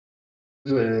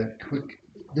Do a quick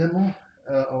demo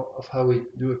of how we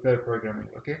do a pair programming,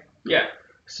 okay? Yeah.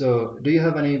 So, do you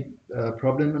have any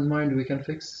problem in mind we can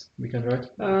fix? We can write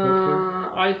code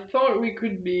for? I thought we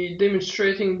could be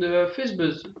demonstrating the Fizz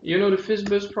Buzz. You know the Fizz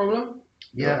Buzz problem?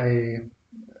 Yeah,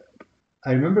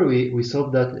 I remember we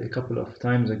solved that a couple of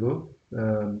times ago.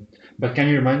 But can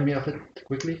you remind me of it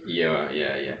quickly?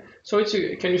 Yeah. So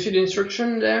can you see the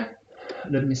instruction there?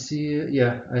 Let me see.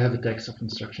 Yeah, I have a text of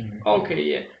instruction here. Okay,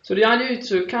 yeah. So the idea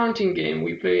it's a counting game.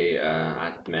 We play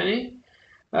at many.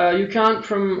 You count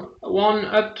from 1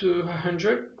 up to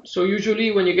 100. So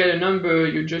usually when you get a number,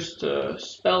 you just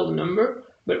spell the number.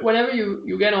 But whenever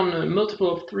you get on a multiple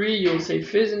of 3, you'll say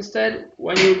fizz instead.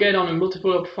 When you get on a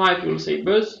multiple of 5, you'll say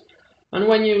buzz. And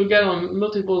when you get on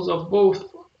multiples of both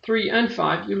 3 and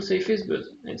 5, you'll say fizz buzz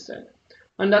instead.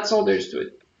 And that's all there is to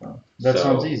it. Wow, that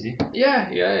sounds So easy. yeah,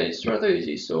 it's rather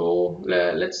easy. So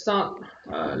let's start.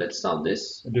 Let's start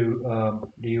this.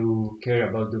 Do you care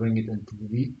about doing it in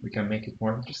TV? We can make it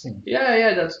more interesting.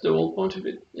 Yeah, that's the whole point of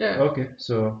it. Yeah. Okay,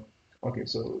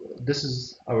 so this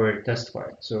is our test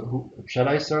file. So shall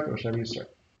I start or shall you start?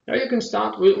 Yeah, you can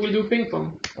start. We'll do ping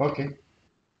pong. Okay,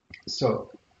 so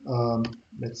um,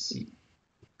 let's see.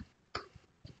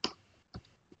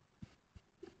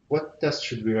 What test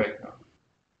should we write now?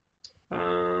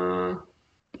 Uh,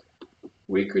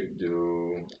 we could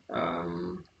do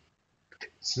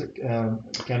So,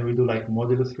 can we do like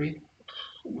modulo 3?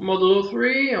 modulo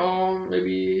 3 or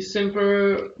maybe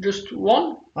simpler, just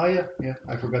 1. Oh yeah,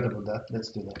 I forgot about that.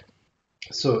 Let's do that.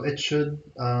 So it should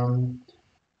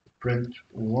print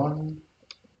 1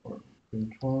 or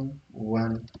print 1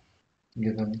 when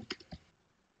given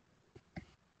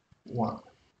 1.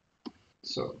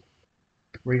 So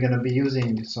we're going to be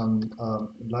using some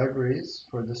libraries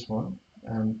for this one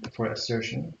and for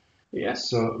assertion. Yes.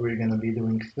 So we're going to be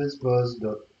doing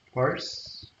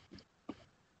fizzbuzz.parse.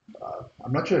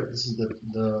 I'm not sure if this is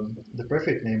the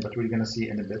perfect name, but we're going to see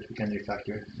in a bit. We can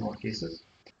refactor in more cases.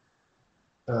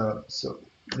 So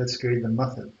let's create the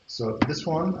method. So this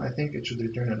one, I think it should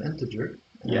return an integer.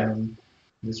 Yeah. And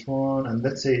this one, and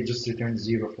let's say it just returns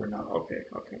 0 for now. Okay.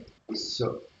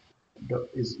 So dot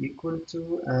is equal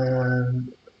to,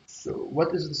 and so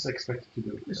what is this expected to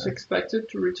do? It's expected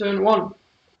to return 1.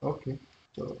 Okay,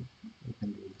 so we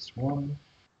can do this one,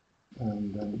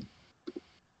 and then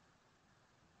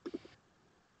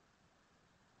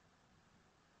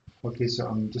okay, so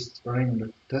I'm just running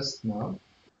the test now.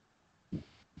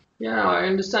 Yeah, I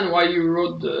understand why you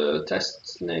wrote the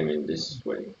test name in this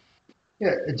way.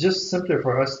 Yeah, it's just simpler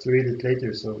for us to read it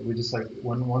later. So we just like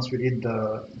once we read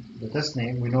the test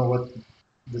name, we know what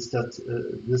this test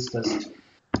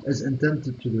is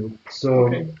intended to do. So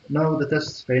Okay. now the test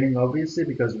is failing obviously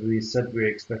because we said we're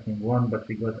expecting 1, but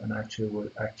we got an actual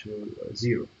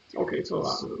 0. Okay, so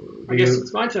So I guess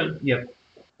it's my turn. Yep.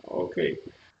 Okay.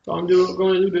 So I'm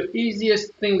going to do the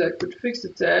easiest thing that could fix the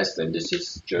test, and this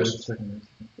is Wait a just second.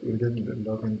 We didn't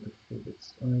log into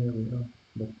Floobits. Oh, yeah, we are.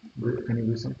 But can you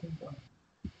do something?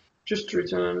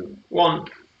 return 1.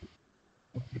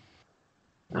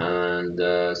 And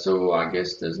so I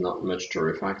guess there's not much to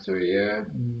refactor here.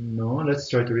 No, let's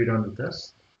try to read on the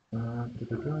test.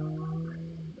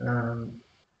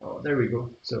 Oh, there we go.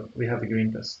 So we have a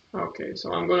green test. Okay,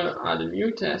 so I'm gonna add a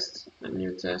new test.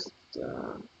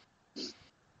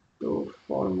 So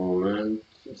for the moment,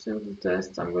 a simple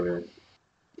test. I'm gonna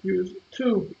use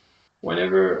 2.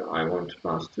 Whenever I want to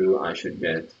pass 2, I should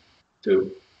get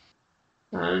 2.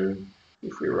 And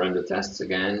if we run the tests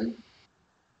again,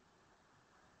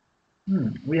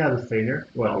 We have a failure.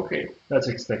 Well, okay, that's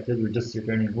expected. We're just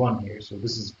returning 1 here. So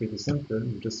this is pretty simple.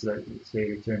 We just like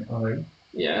say return I,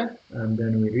 yeah, and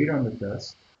then we rerun the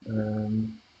test.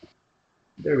 And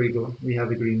there we go. We have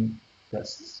a green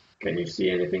test. can you see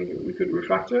anything we could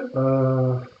refactor?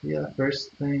 Yeah,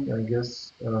 first thing, I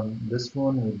guess this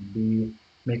one would be,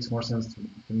 makes more sense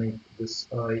to make this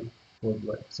I called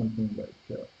like something like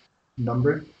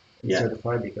number Yeah, instead of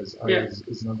I because I yeah,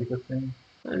 is not a good thing.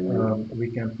 and We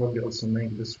can probably also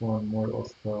make this one more of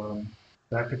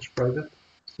package private,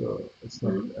 so it's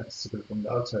not mm, accessible from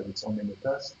the outside, it's only in the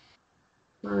test.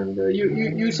 and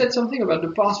you said something about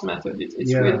the pass method.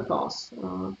 It's Yeah, with pass.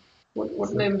 What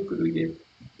so, name could we give?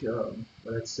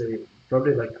 let's say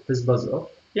probably like fizz buzz off.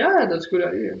 Yeah, that's a good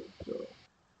idea. So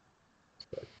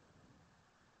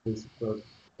fizz buzz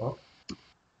off.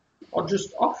 Or just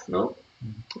off, no?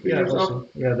 We Yeah, use off. also,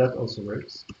 yeah, that also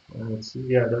works. Let's see.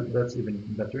 Yeah, that's even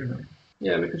better now.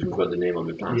 Yeah, because we've got the name of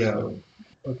the class. Yeah. So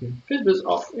Okay. Fizz Buzz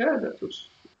off. Yeah, that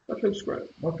looks great.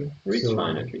 Okay. Reads So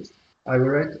fine at least. I will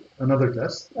write another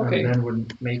test Okay. and then we'll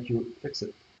make you fix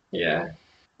it. Yeah.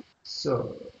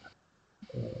 So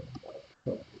uh,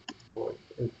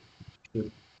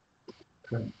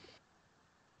 print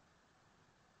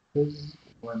Fizz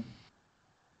when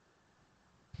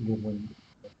given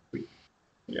 3.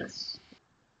 Yes.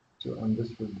 So, and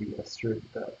this would be assert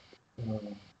that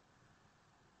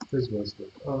Fizz was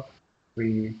of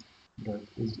 3 that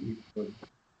is equal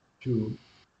to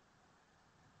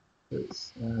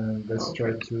this. And let's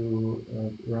try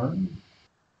to run.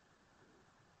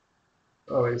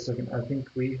 Oh, wait a second. I think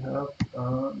we have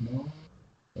no.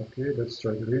 Okay, let's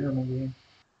try to rerun again.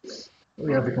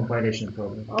 We have a compilation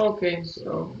problem. Okay,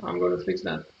 so I'm going to fix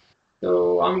that.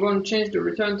 So I'm going to change the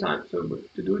return type. So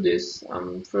to do this,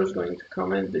 I'm first going to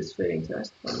comment this failing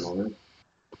test for a moment.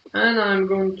 And I'm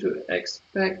going to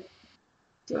expect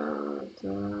that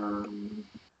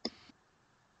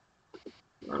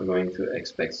I'm going to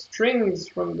expect strings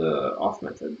from the off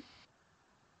method.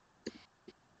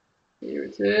 Here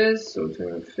it is. So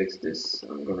to fix this,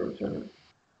 I'm going to return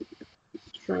a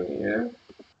string here.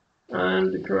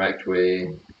 And the correct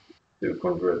way to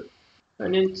convert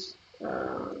an int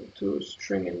to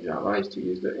string in Java is to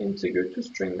use the integer to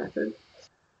string method.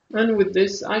 And with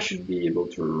this, I should be able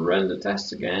to run the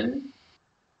test again,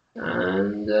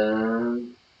 and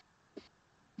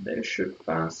they should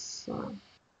pass.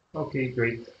 Okay,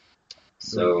 great.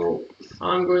 So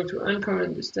I'm going to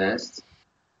uncomment this test,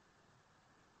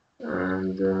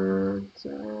 and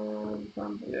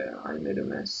yeah, I made a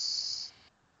mess.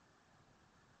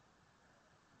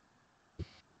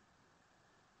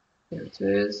 Here it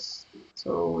is.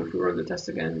 So if we run the test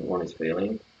again, one is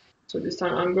failing. So this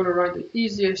time I'm going to write the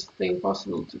easiest thing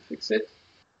possible to fix it.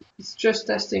 It's just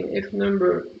testing if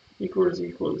number equals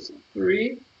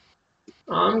 3.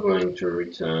 I'm going to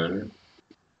return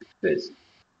Fizz.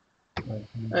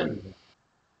 And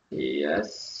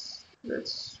yes,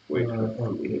 let's wait for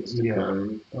Floobits to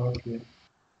come. Okay.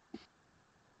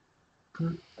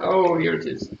 Oh, here it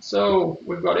is. So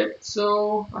we've got it.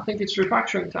 So I think it's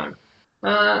refactoring time.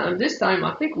 And this time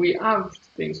I think we have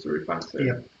things to refactor.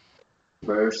 Yeah.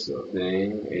 First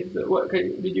thing is what? Okay,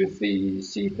 did you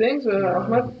see things,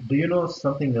 Ahmed? Do you know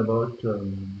something about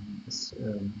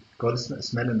code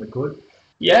smell in the code?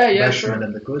 Yeah, Bad sure. smell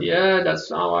in the code? Yeah,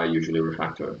 that's how I usually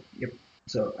refactor. Yep.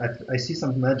 So I see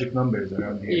some magic numbers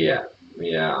around here.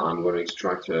 Yeah. I'm going to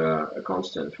extract a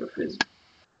constant for Fizz,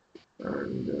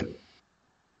 and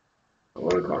I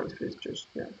won't call it Fizz, just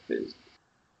Fizz.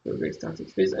 So big static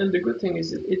Fizz, and the good thing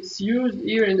is it's used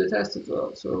here in the test as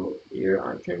well. So here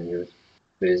I can use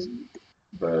Fizz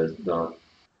Buzz dot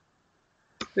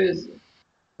Fizz,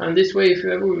 and this way, if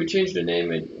ever we change the name,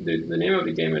 the name of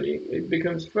the game, it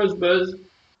becomes Fizz Buzz.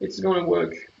 It's going to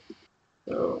work.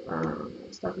 So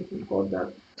starting to import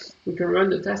that, we can run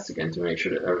the test again to make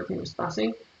sure that everything is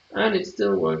passing, and it's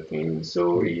still working.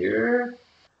 So here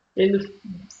in the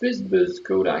Fizz Buzz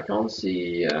code, I can't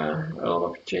see a lot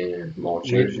of more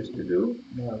changes to do,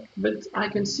 but I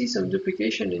can see some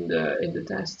duplication in the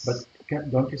tests. But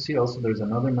don't you see also there's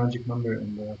another magic number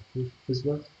in the Fizz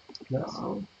Buzz class?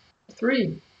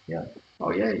 3. Yeah.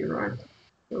 Oh yeah, you're right.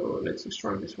 So let's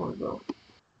extract this one as well.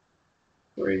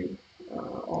 3,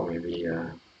 or maybe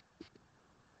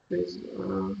Fizz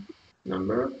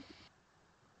number.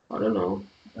 I don't know.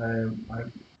 I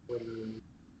will.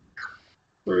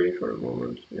 3 for a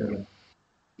moment. Yeah.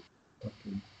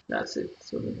 Okay. That's it.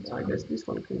 So I guess this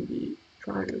one can be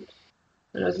private.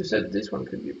 And as you said, this one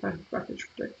could be package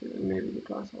protected, and maybe the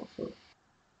class also.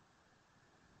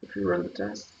 If you run the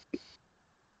test,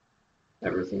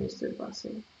 everything is still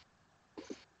passing.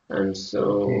 And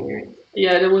so,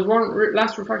 yeah, there was one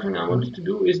last refactoring I wanted to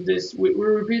do is this.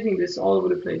 We're repeating this all over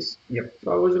the place. Yep.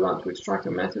 So I was about to extract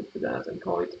a method for that and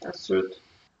call it assert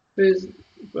Fizz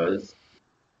Buzz.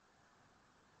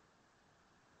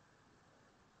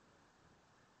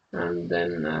 And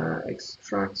then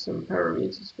extract some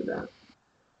parameters for that.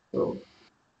 So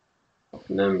of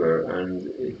number, and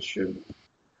it should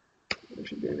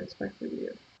be unexpected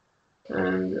here.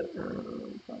 And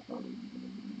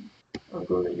I'm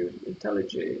going to use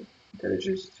Intellij. Intellij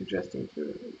is suggesting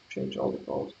to change all the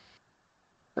calls.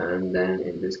 And then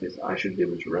in this case, I should be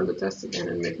able to run the test again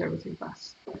and make everything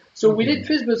pass. So we did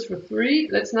Fizz Buzz for 3.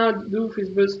 Let's now do Fizz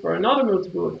Buzz for another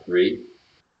multiple of 3.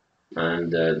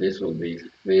 And this will be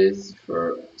Fizz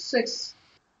for 6.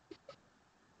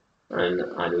 And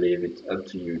I leave it up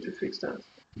to you to fix that.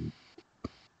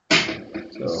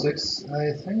 So 6,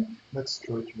 I think. Let's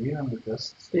try to rerun the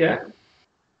test. Yeah.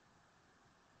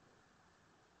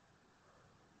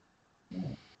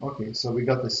 Okay, so we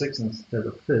got the 6 instead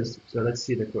of Fizz. So let's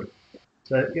see the code.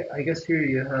 So I guess here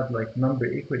you have like number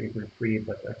equal 3,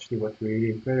 but actually what we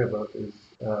really care about is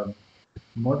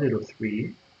modulo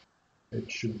 3. It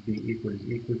should be equal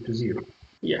to 0.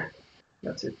 Yeah.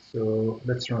 That's it. So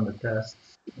let's run the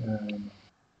tests.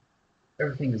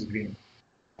 Everything is green.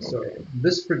 So Okay.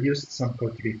 this produced some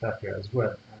code to refactor as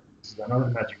well. This is another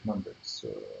magic number. So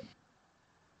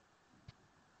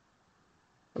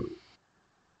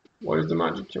What is the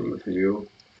magic number for you?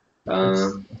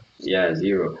 it's Yeah,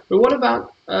 0. But what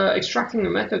about extracting a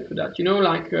method for that? You know,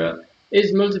 like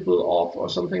is multiple of or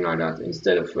something like that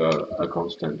instead of a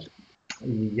constant.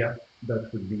 yeah,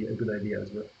 that would be a good idea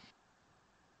as well.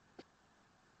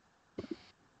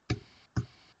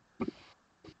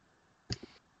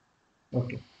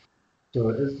 Okay, so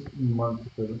is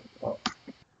multiple of.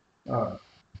 Ah,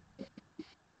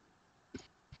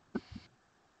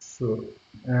 so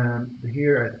and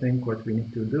here I think what we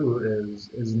need to do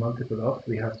is multiple of.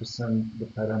 We have to send the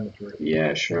parameter.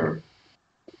 Yeah, sure.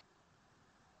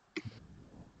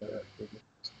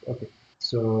 Okay,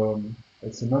 so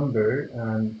it's a number,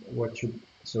 and what should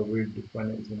so we're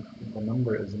defining the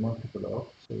number is a multiple of.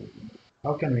 So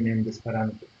how can we name this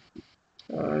parameter?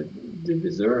 Uh,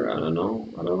 Divisor. I don't know.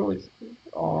 I don't know if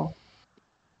or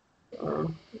yeah,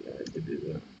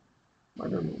 divisor. I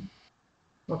don't know.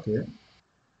 Okay,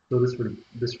 so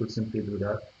this will simply do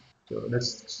that. So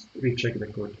let's recheck the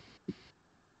code.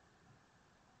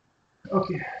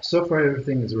 Okay, so far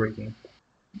everything is working.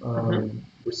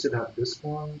 We still have this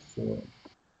one, so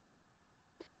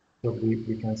probably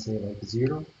we can say like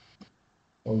 0,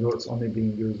 although it's only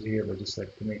being used here, but just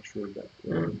like to make sure that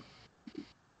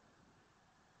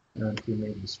and we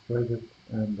make this private,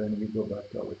 and then we go back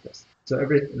to our test. So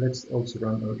let's also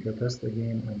run the test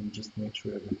again and just make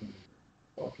sure everything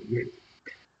is okay. Great.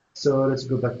 So let's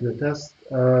go back to the test.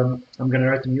 I'm gonna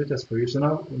write a new test for you. So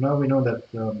now we know that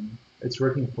it's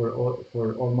working for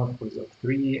all multiples of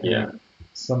 3, Yeah. and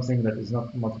something that is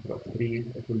not multiple of 3,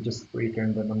 it will just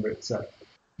return the number itself.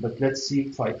 But let's see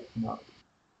 5 now.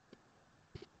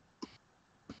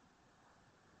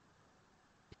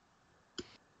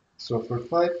 So for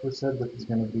 5, we said that it's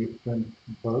going to be print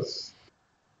buzz.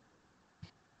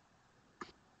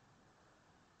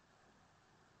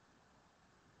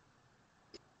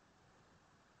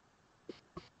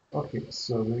 Okay,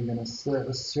 so we're going to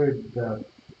assert that.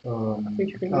 I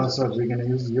think you can use So we're going to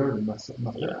use your method.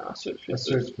 Yeah, assert Fizz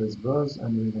Assert Buzz. Fizz Buzz,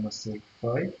 and we're going to say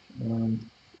 5, and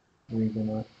we're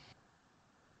going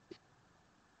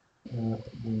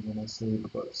to say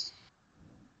buzz.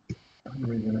 And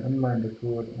we're going to inline the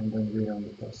code and then rerun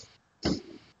the test.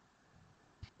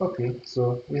 Okay,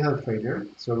 so we have failure.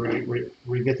 So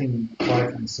we're getting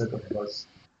 5 instead of buzz.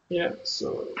 Yeah.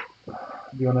 So do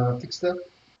you want to fix that?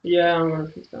 Yeah, I'm gonna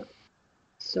fix that.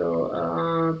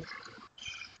 So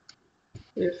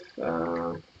if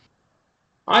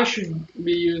I should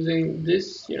be using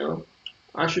this, you know,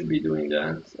 I should be doing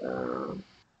that.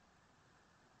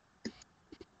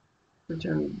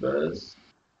 Return buzz.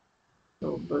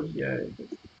 So buzz, yeah,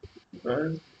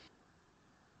 buzz.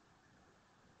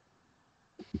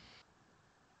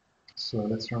 So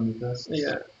let's run the test.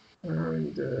 Yeah,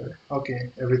 and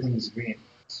Okay, everything is green.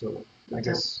 So I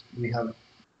guess we have.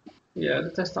 yeah,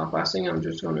 the tests are passing. I'm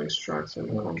just gonna extract some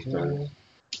Okay. constants.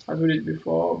 I did it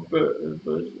before, but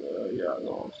yeah,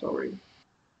 no, sorry.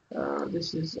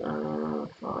 This is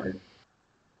 5,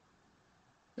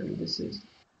 and this is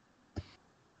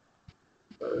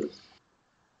buzz.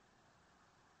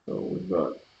 So we've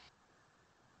got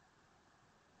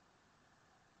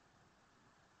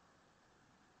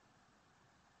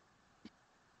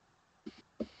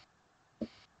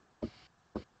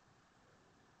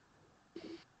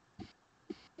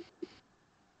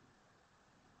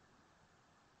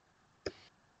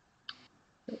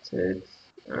that's it,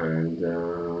 and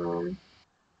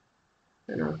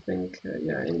I think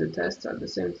yeah, in the test at the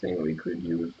same thing we could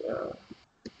use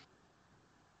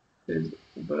this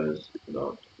buzz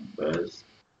dot buzz,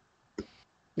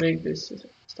 make this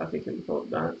static import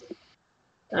that,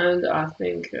 and I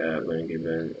think when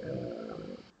given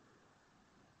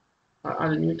I'll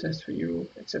add a new test for you,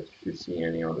 except if you see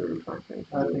any other refactoring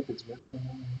to I do. think it's good.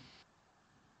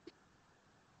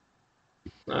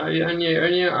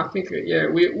 Yeah, I think yeah,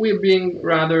 we're being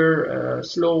rather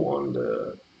slow on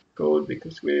the code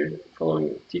because we're following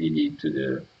TDD to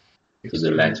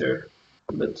the letter.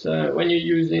 But when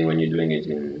you're doing it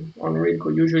on real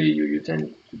code, usually you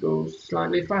tend to go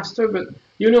slightly faster, but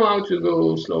you know how to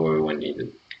go slower when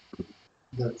needed.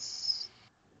 That's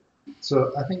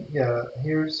so. I think yeah.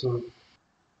 Here, so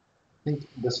I think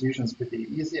the solution is pretty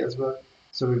easy as well.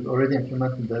 So we've already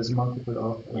implemented there's multiple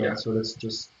of. Yeah. So let's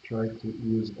just try to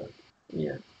use that.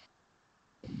 Yeah.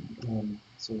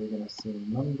 So we're gonna say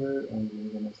number and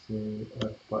we're gonna say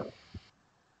 5.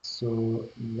 So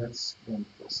let's run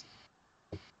test.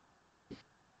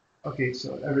 Okay,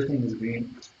 so everything is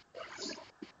green.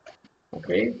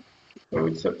 Okay, so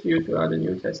it's up to you to add a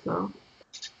new test now.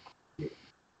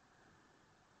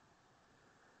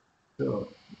 So,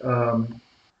 so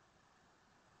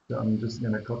I'm just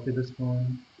gonna copy this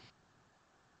one.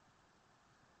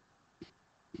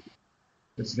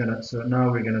 So now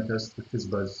we're gonna test the fizz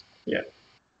buzz. Yeah.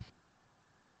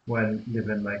 When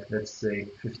given like, let's say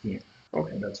 15.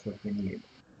 Okay. And that's what we need.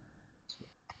 So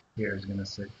here is gonna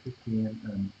say 15,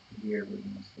 and here we're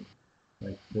gonna say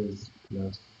like fizz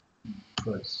plus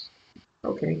buzz.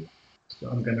 Okay. So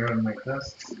I'm gonna run my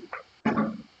test.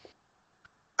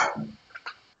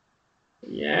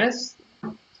 Yes.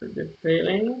 So they're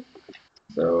failing.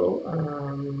 So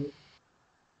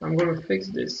I'm going to fix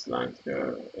this like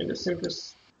in the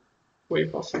simplest way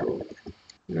possible.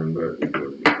 Number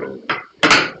equal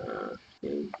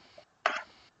 15.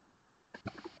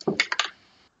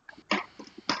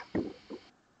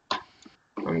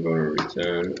 I'm going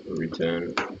to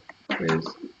return is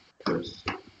plus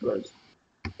plus.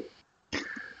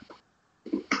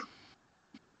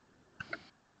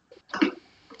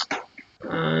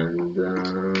 And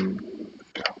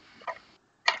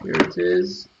here it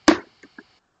is.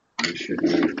 You should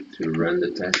need to run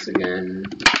the test again.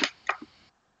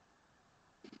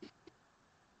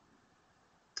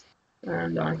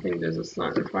 And I think there's a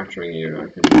slight refactoring here I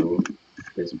can do.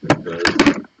 Fizz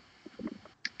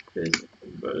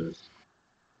Buzz.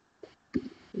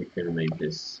 We can make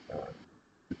this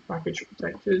package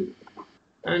protected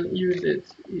and use it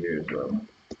here as well.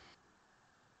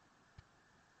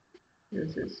 Here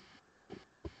it is.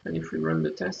 And if we run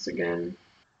the tests again,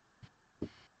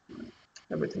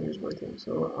 everything is working.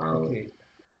 So I'll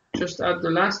just add the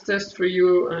last test for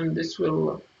you, and this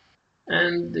will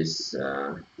end this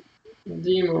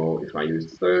demo. If I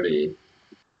use 30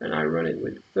 and I run it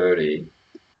with 30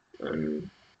 and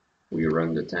we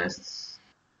run the tests,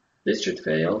 this should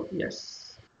fail.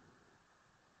 Yes.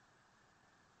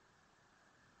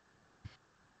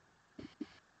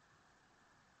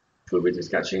 Floobits is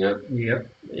catching up. Yep.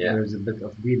 Yeah. There's a bit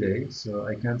of delay, so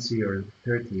I can't see your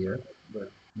 30 yet, but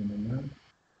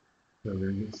so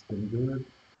it's still good.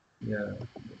 Yeah,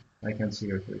 I can see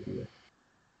your 30 yet.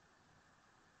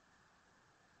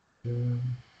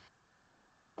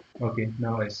 Okay,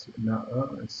 now I see. Now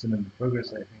it's still in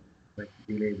progress. I think like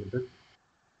delayed a bit.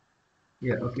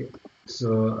 Yeah. Okay.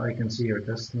 So I can see your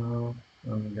test now.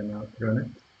 I'm gonna run it.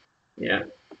 Yeah.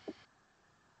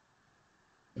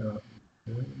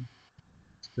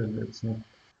 Still, it's not.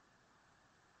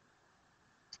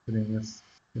 Still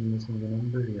missing the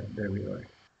number. Yeah, there we are.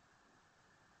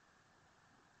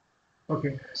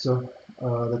 Okay, so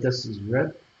the test is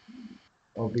red,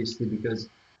 obviously because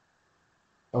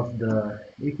of the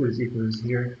equals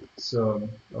here. So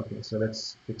okay, so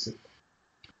let's fix it.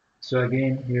 So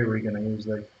again, here we're gonna use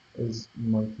like is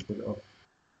multiple of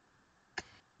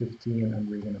 15, and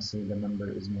we're gonna say the number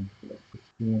is multiple of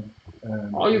 15.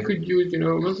 Or you could use,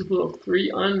 multiple of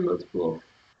 3 and multiple of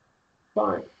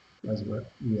 5 as well.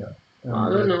 Yeah. I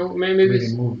don't know. Maybe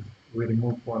we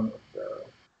remove one of the.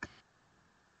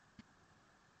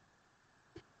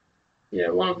 Yeah,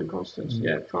 one of the constants.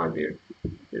 Yeah, 5 here.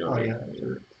 You know. Oh yeah.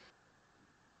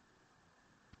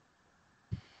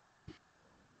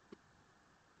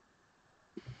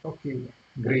 Okay,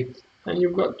 great. And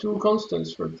you've got 2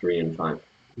 constants for 3 and 5.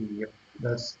 Yep,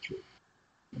 that's true.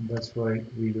 And that's why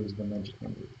we use the magic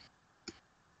numbers.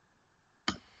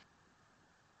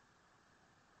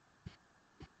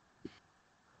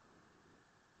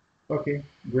 Okay,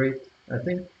 great. I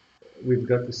think we've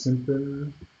got the simple.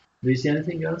 Do you see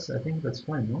anything else? I think that's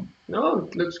fine, no? No,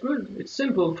 it looks good. It's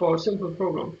simple for a simple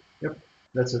program. Yep,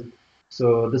 that's it.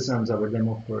 So this ends our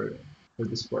demo for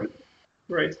this part.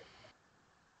 Right.